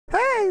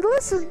Hey,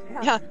 listen.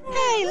 Yeah.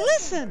 Hey,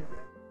 listen.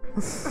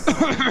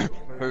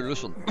 Hey,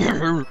 listen.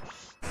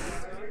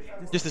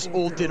 Just this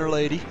old dinner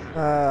lady.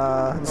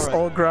 This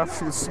old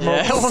gruff,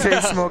 Yeah.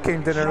 chain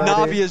smoking dinner lady.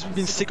 Navi has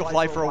been sick of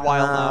life for a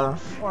while now.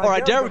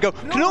 Alright, there we go.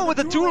 Knull with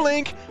the Toon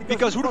Link,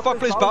 because who the fuck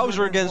plays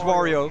Bowser against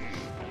Wario?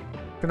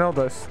 Knull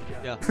does.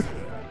 Yeah.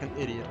 An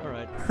idiot,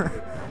 alright.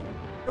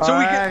 So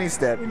and he's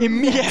dead.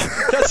 Yeah,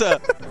 that's a...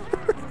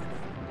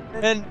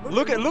 And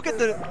look at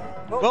the...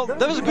 Well,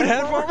 that was a good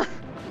hand farmer.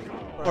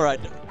 Alright.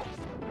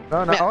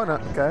 No, no, oh no,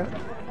 okay.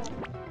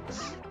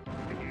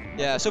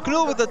 Yeah, so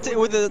Knull with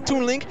the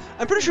Toon Link,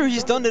 I'm pretty sure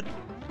he's done it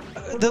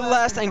the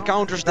last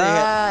encounters they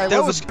had.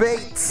 That was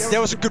bait. That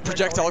was a good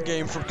projectile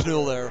game from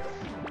Knull there.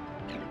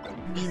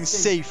 Being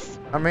safe.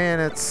 I mean,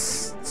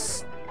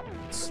 it's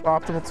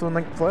optimal Toon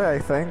Link play, I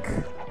think.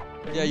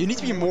 Yeah, you need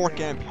to be more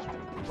campy.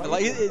 I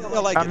like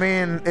it. I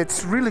mean,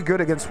 it's really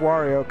good against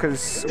Wario,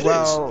 because,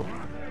 well,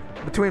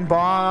 between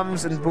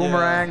bombs and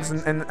boomerangs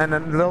and a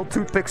little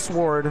toothpick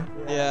sword.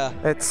 Yeah.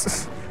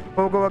 It's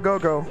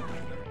go.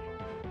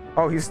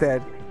 Oh, he's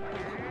dead.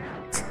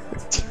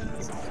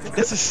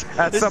 That's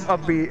some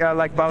upbeat,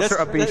 like Bowser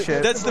upbeat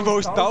shit. That's the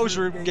most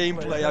Bowser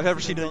gameplay I've ever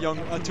seen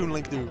a Toon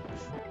Link do.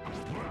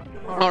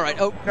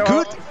 Alright, oh,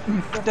 good!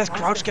 That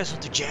crouch cancel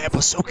to jab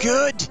was so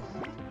good!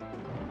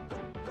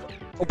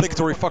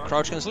 Obligatory fuck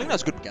crouch canceling,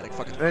 that's good mechanic,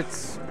 fuck it.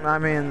 It's, I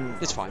mean...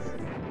 It's fine.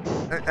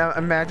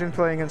 Imagine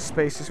playing in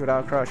spaces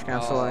without crouch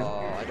canceling.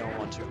 Oh, I don't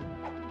want to.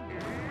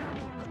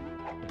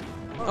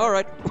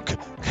 Alright,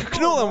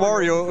 Knull and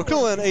Wario,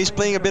 Knull and Ace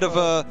playing a bit of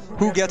a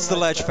who gets the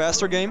ledge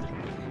faster game.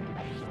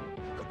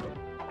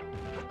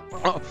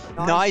 Oh,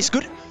 nice,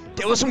 good.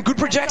 There was some good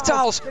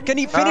projectiles. Can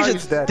he finish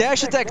it?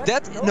 Dash attack,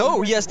 that?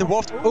 No, he has the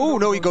waft. Oh,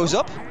 no, he goes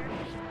up.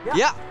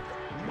 Yeah.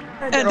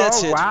 And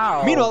that's it.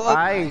 Wow. Meanwhile,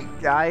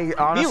 I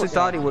honestly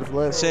thought he would have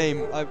lived.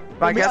 Same.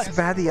 I guess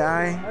bad the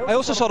eye. I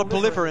also saw the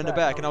Polyver in the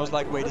back, and I was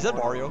like, wait, is that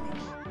Wario?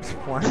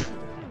 What?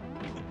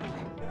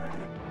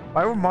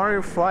 Why would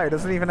Mario fly? It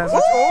doesn't even have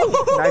such...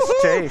 Oh, nice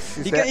chase.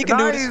 He can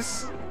do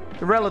this.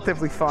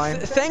 Relatively fine.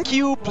 Thank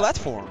you,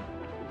 platform.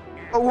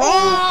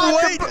 Oh,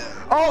 wait!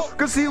 Oh,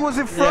 because he was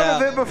in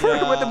front of him before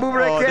when the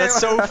boomerang came. That's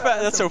so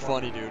that's so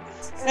funny, dude.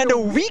 And the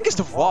weakest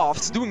of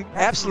wafts doing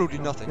absolutely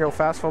nothing. Yo,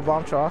 fast fall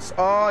bomb toss.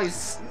 Oh,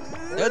 he's...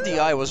 That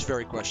DI was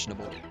very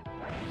questionable.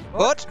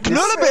 But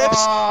Knullebibs!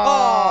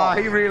 Oh,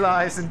 he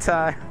realized in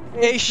time.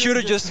 He should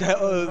have just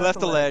left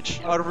the ledge,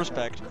 out of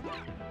respect.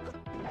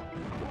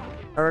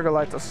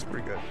 Arigolitos is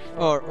pretty good.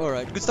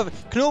 Alright, good stuff.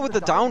 Knull with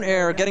the down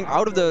air, getting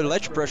out of the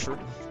ledge pressure,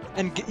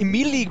 and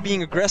immediately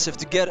being aggressive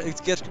to get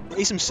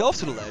Ace himself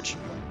to the ledge.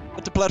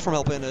 But the platform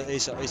helping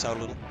Ace out a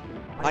little.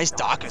 Nice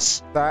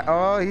Darkus.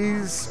 Oh,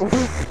 he's...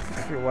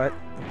 What?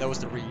 That was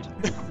the read.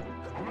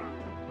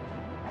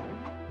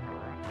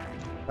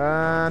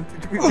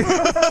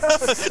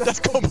 That's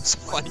almost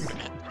funny,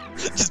 man.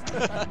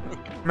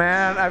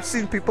 Man, I've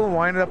seen people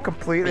wind it up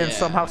completely and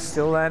somehow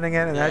still landing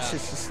it, and that's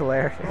just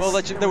hilarious. Well,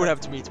 that would have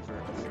to be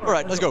fair.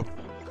 Alright, let's go.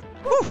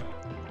 Woo!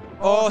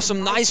 Oh,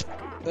 some nice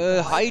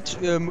height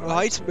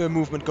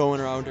movement going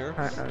around here.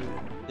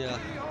 Yeah.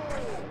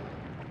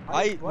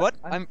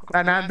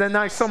 And then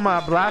I saw my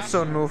blast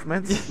zone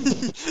movement.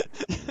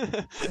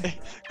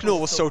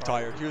 Knull was so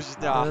tired. He was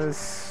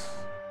just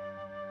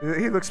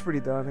he looks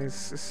pretty done.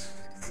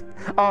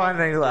 Oh, and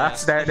then he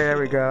laughs. There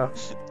we go.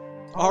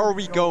 Are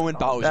we going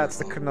Bowser? That's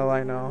the Knull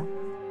I know.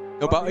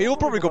 No, he'll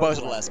probably go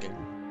Bowser the last game.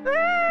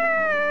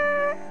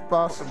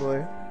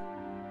 Possibly.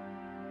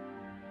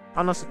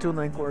 Unless the Toon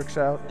Link works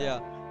out. Yeah.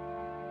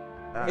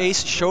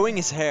 Ace showing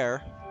his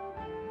hair.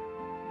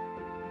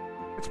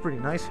 It's pretty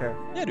nice hair.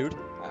 Yeah, dude.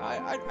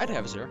 I'd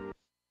have his hair.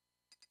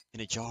 In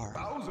a jar.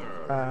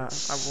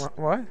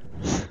 What?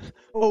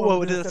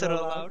 Oh, did I say that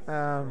out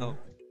loud? No.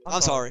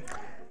 I'm sorry.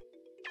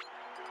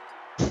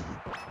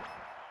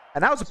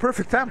 And that was a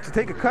perfect time to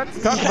take a cut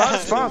to talk about our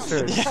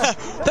sponsors. Yeah.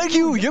 Thank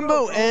you,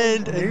 Jumbo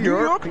and New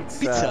York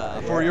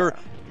Pizza for your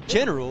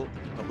general...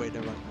 Oh, wait,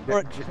 never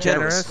mind.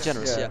 Generous,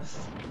 yeah.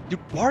 Dude,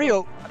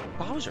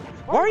 Bowser.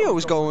 Wario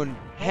was going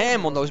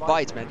ham on those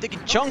bites, man.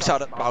 Taking chunks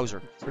out of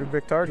Bowser. Pretty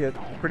big target.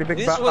 Pretty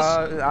big...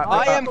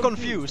 I am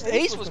confused.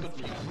 Ace was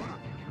confused.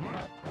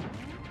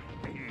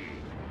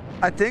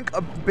 I think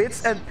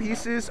bits and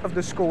pieces of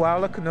the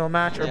Skoala-Knull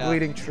match are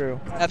bleeding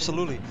true.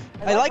 Absolutely.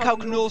 I like how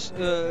Knull's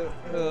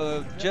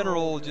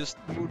general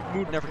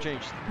mood never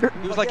changed.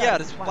 He was like, yeah,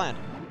 this is planned.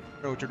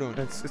 I know what you're doing.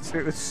 It's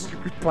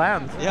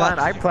planned. Yeah.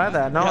 Planned. I planned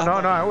that.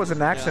 No, it was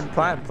an action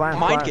plan.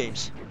 Mind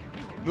games.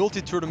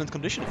 Multi-tournament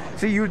conditioning.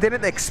 See, you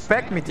didn't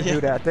expect me to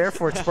do that.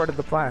 Therefore, it's part of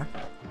the plan.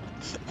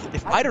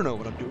 If I don't know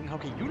what I'm doing, how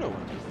can you know what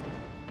I'm doing?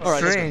 All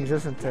right, strange,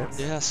 isn't it?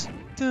 Yes.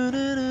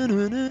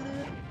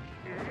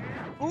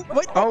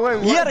 Oh,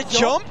 wait, he had a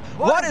jump?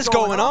 What is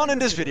going on in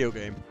this video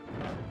game?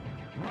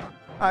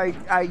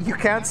 You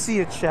can't see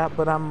it, chat,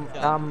 but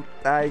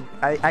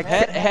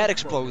head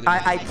exploded.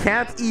 I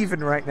can't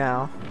even right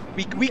now.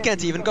 We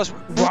can't even, because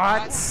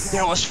what?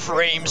 There was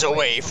frames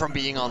away from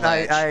being on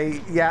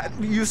ledge. Yeah,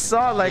 you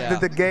saw like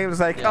the game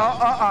was like,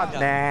 nah.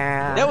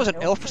 That was an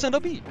 11%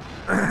 upbeat.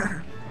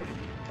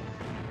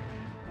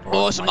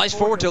 Oh, some nice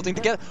forward tilting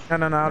to get. No.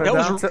 That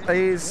was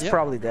He's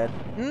probably dead.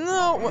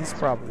 No. He's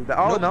probably dead.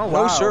 Oh, no,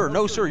 No, wow. sir.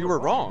 No, sir. You were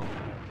wrong.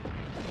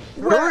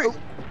 Where?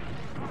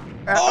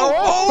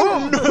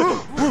 Oh,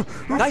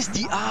 no. Nice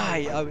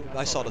DI.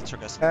 I saw the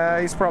trick.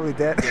 He's probably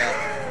dead.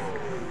 Yeah.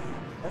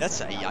 That's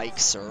a yikes,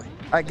 sir.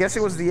 I guess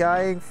it was the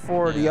eyeing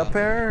for the up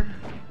air.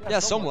 Yeah,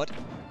 somewhat.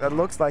 That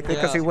looks like it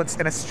because he went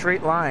in a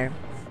straight line.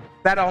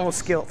 That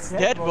almost killed.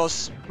 That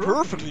was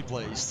perfectly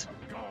placed.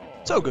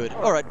 So good.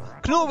 All right,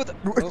 Knull with.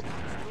 Oh.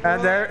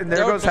 And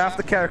there goes half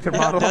the character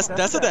model. That's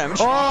the damage.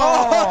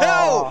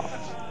 Oh!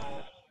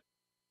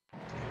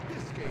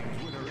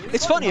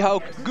 It's funny how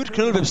good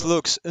Knullebibs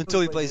looks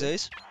until he plays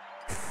Ace.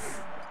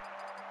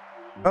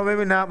 Oh,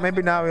 maybe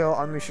now he'll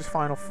unleash his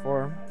final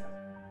form.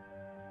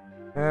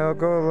 He'll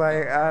go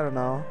like, I don't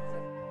know.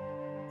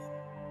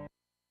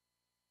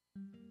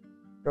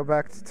 Go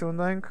back to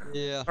Tink?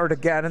 Yeah. Or the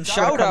Ganon.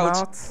 Shout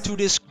out to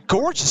this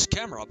gorgeous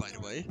camera, by the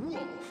way.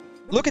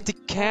 Look at the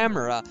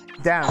camera.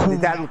 Damn,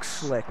 that looks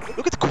slick.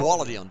 Look at the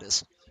quality on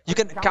this. You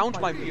can count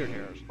my beard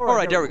hairs.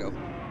 Alright, there we go.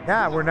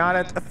 Yeah, we're not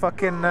at a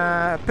fucking 20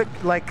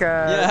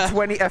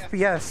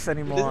 FPS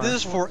anymore.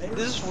 This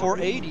is for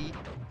 80,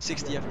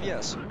 60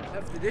 FPS.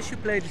 After this you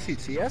play the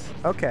CCS.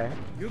 Okay.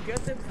 You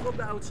get them from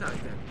the outside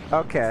then.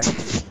 Okay.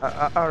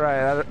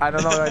 Alright, I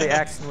don't know why the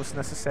action was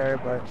necessary,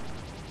 but...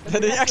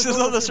 The action is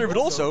not necessary, but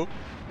also...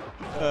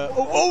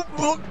 Oh,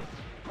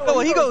 well,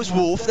 he goes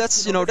Wolf.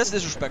 That's, that's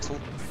disrespectful.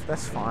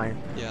 That's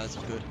fine. Yeah, that's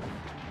good.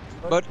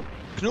 But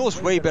Knull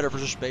is way better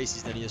versus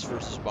Spaceys than he is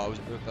versus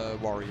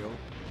Wario.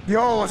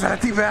 Yo, was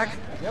that a teabag?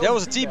 That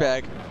was a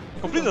teabag.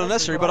 Completely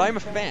unnecessary, but I'm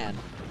a fan.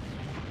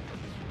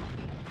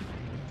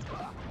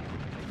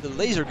 The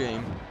laser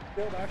game.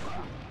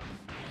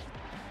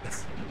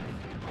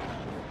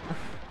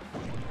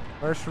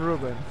 Where's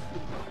Ruben?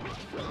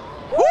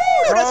 Woo!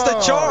 That's the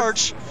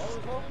charge!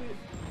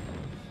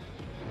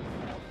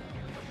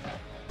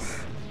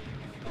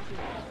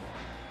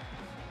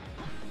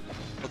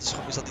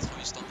 Is dat dit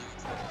goede standaard?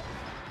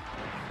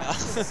 Ja.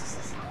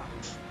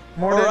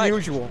 More than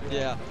usual.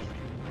 Yeah.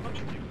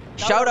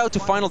 Shout out to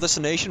Final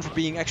Destination for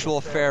being actual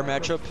a fair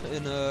matchup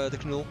in the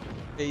Knull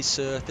Ace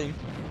thing.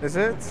 Is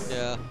it?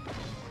 Yeah.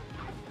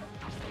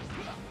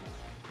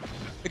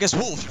 Against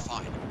Wolf, you're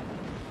fine.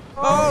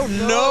 Oh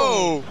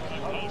no!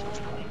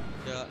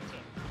 Yeah.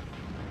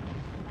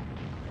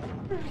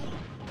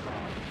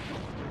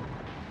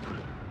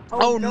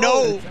 Oh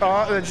no!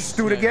 Just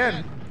do it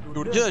again.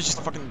 Yeah,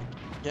 just fucking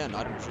again.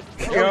 I don't know.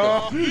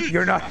 Yo,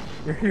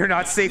 you're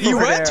not safe. He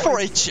over went there. for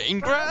a chain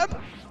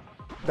grab.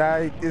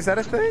 Is that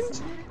a thing?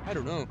 I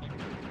don't know.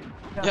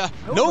 Yeah,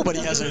 nobody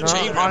has a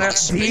chain grab on on a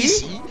FD?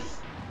 Spacey.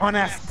 On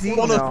FD?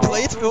 On No.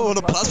 on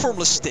a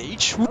platformless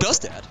stage. Who does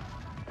that?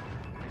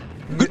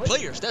 Good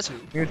players, that's who.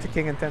 Mute the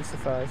King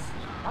intensifies.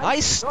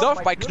 Nice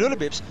stuff by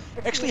Knullebibs.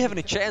 Actually having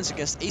a chance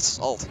against Ace's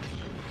ult.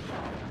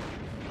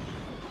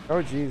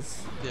 Oh jeez.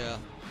 Yeah.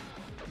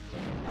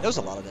 That was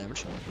a lot of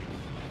damage.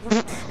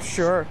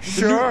 Sure.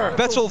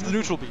 Battle of the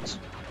neutral beats.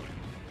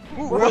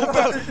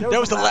 That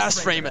was the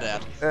last frame of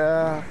that.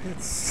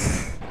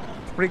 It's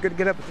pretty good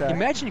get up attack.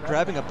 Imagine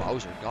grabbing a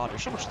Bowser. God,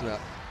 there's so much to that.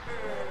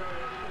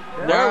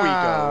 There we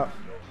go.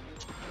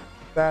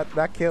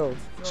 That killed.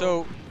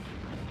 So,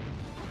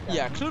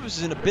 yeah, Knullebibs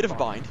is in a bit of a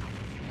bind.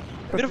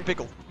 A bit of a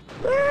pickle.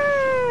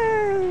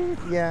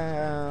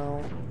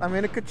 Yeah. I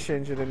mean, it could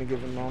change at any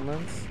given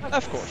moment.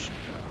 Of course.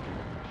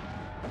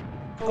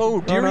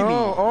 Oh, dearie me.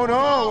 Oh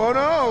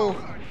no!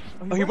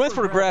 Oh, he went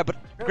for the grab, but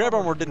grab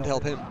armor didn't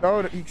help him. Oh,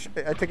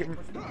 I take it.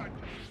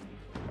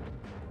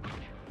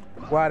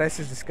 Wow, this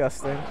is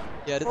disgusting.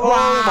 Yeah.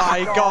 Oh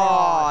my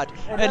god!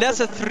 And that's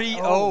a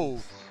 3-0.